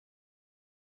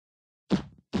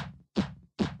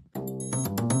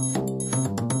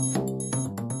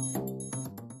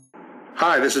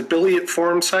Hi, this is Billy at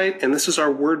Formsite, and this is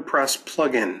our WordPress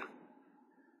plugin.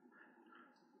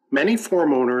 Many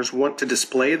form owners want to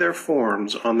display their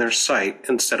forms on their site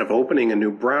instead of opening a new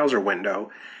browser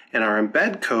window, and our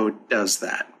embed code does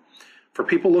that. For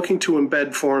people looking to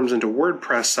embed forms into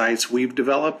WordPress sites, we've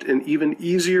developed an even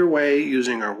easier way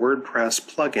using our WordPress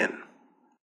plugin.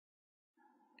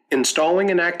 Installing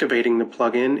and activating the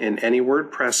plugin in any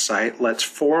WordPress site lets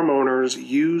form owners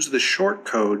use the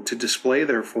shortcode to display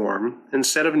their form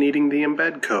instead of needing the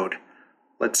embed code.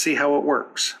 Let's see how it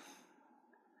works.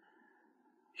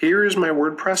 Here is my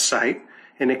WordPress site,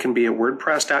 and it can be at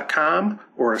WordPress.com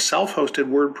or a self-hosted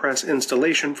WordPress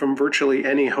installation from virtually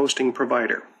any hosting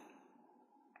provider.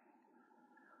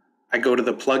 I go to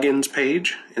the Plugins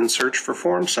page and search for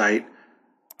Formsite,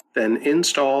 then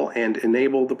install and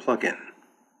enable the plugin.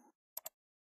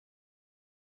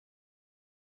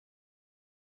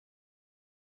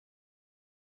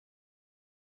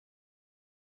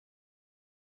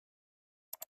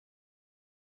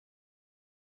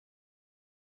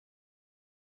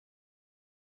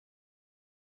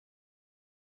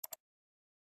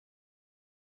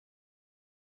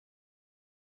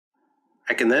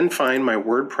 I can then find my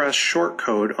WordPress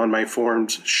shortcode on my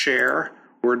form's Share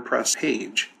WordPress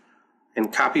page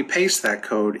and copy-paste that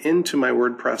code into my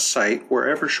WordPress site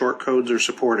wherever shortcodes are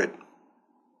supported.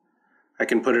 I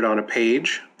can put it on a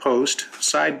page, post,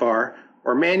 sidebar,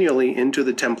 or manually into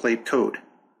the template code.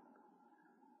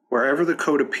 Wherever the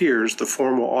code appears, the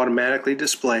form will automatically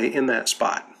display in that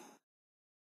spot.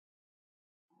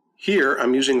 Here,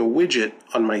 I'm using a widget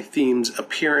on my theme's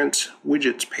Appearance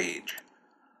Widgets page.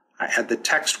 I add the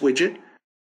text widget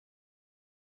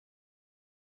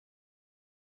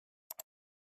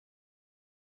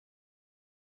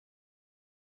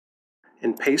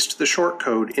and paste the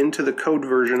shortcode into the code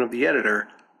version of the editor,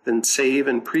 then save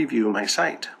and preview my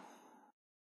site.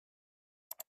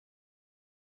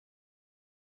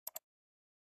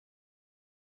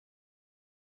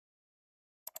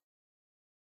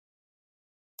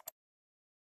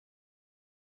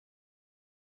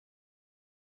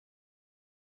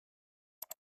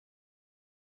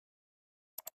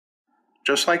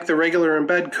 Just like the regular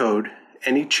embed code,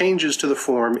 any changes to the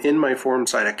form in my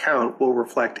Formsite account will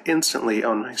reflect instantly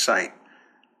on my site.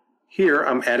 Here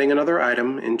I'm adding another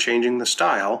item and changing the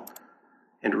style,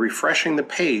 and refreshing the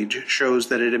page shows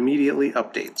that it immediately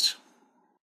updates.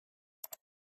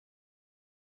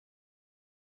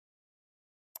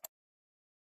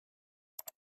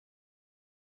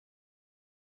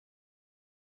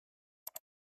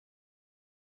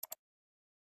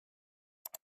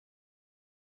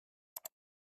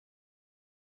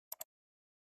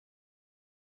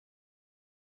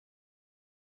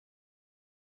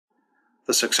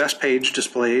 The success page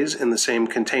displays in the same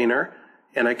container,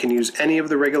 and I can use any of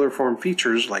the regular form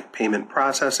features like payment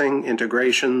processing,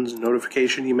 integrations,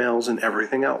 notification emails, and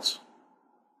everything else.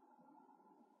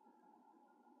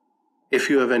 If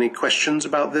you have any questions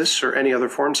about this or any other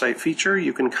Formsite feature,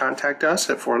 you can contact us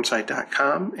at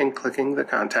formsite.com and clicking the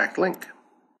contact link.